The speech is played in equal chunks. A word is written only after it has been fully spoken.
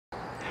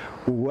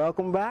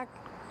Welcome back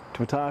to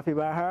Photography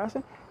by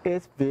Harrison.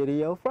 It's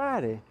Video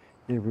Friday.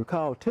 If you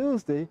recall,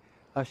 Tuesday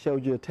I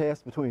showed you a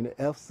test between the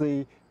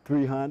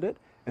FZ300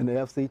 and the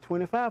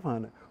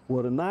FZ2500.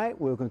 Well, tonight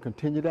we're going to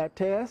continue that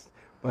test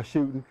by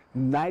shooting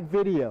night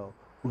video.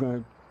 We're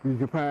going to be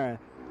comparing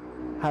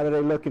how do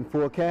they look in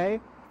 4K,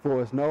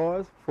 for its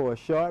noise, for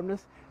its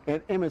sharpness,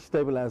 and image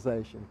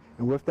stabilization.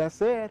 And with that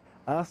said,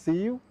 I'll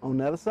see you on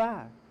the other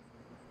side.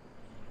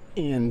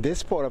 In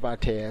this part of our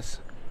test,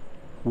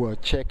 we're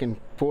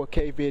checking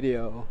 4K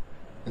video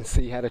and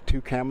see how the two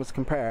cameras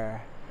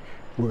compare.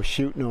 We're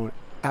shooting on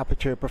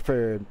aperture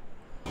preferred.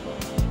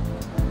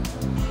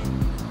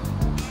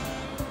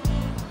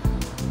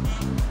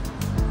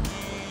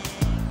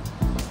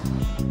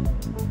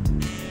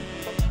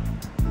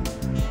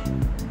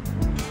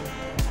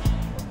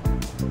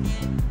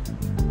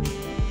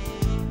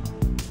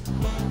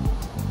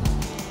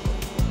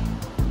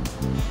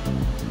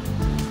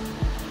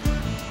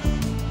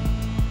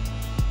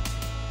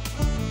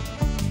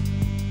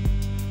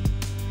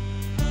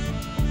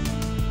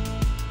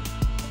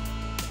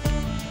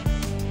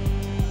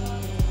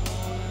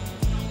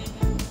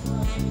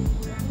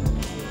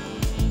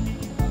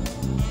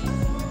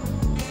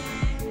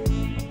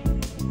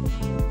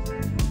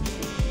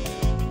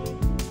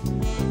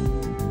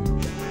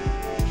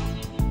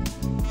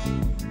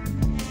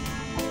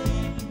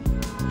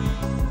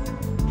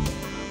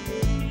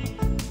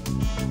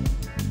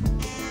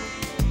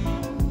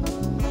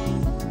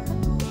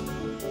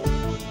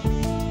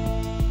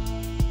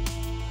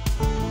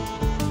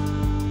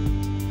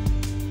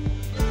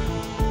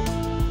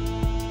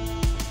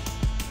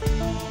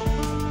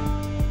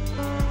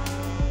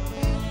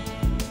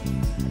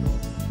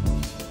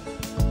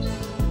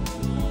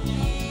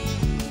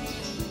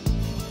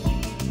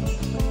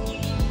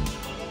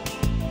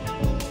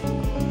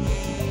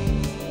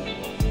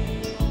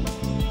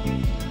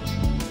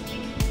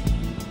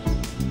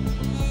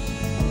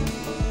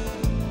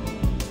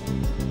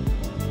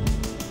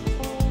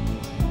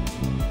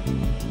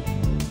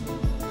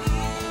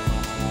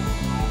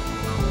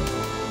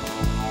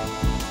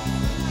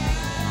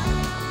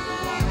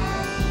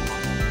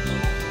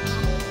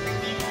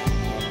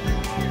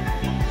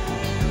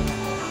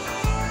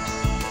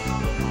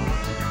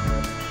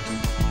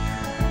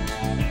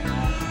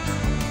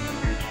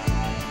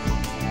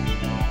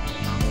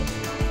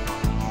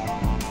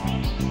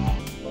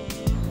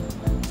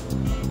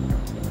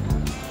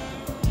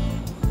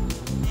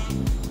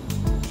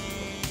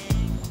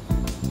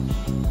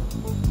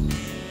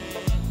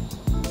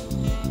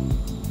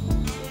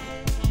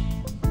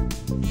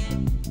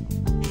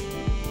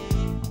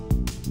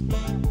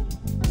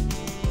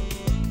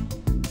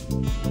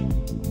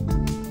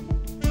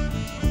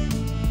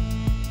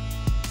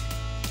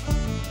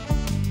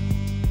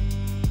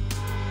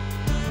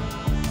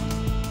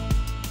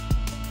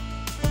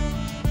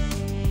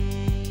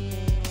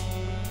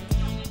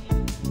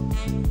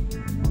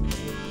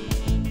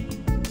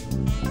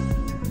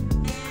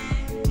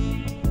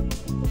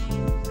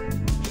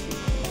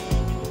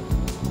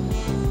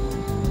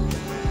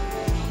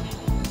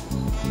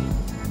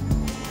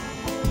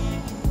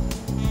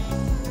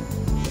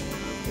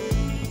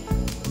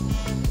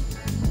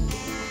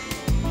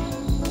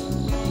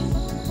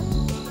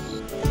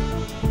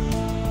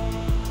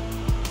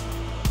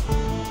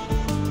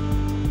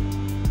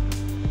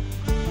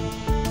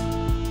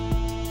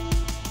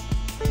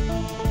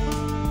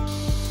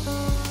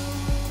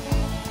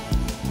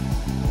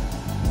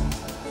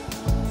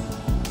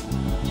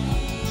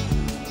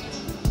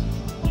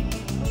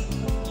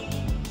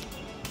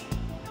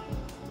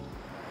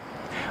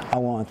 I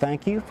want to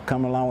thank you for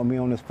coming along with me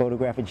on this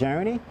photographic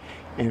journey.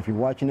 And if you're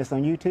watching this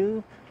on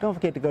YouTube, don't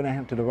forget to go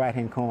down to the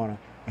right-hand corner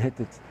and hit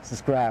the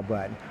subscribe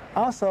button.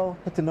 Also,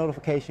 hit the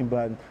notification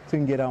button so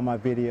you can get all my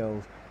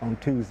videos on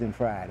Tuesday and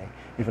Friday.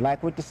 If you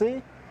like what you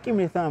see, give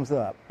me a thumbs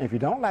up. And if you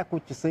don't like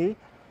what you see,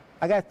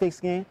 I got thick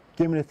skin,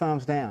 give me the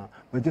thumbs down.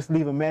 But just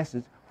leave a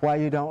message why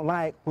you don't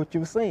like what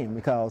you're seeing,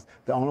 because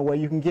the only way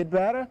you can get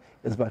better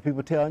is by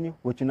people telling you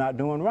what you're not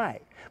doing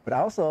right. But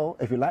also,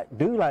 if you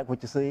do like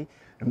what you see,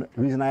 and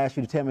the reason I ask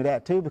you to tell me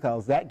that too,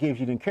 because that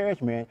gives you the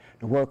encouragement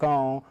to work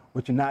on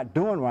what you're not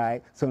doing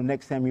right, so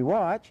next time you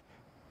watch,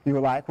 you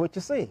will like what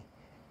you see.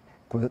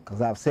 Because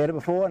I've said it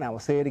before and I will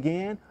say it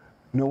again,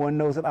 no one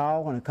knows it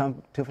all when it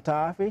comes to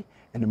photography,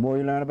 and the more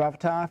you learn about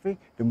photography,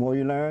 the more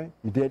you learn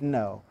you didn't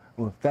know.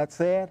 With that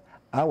said,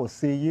 I will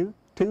see you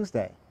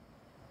Tuesday.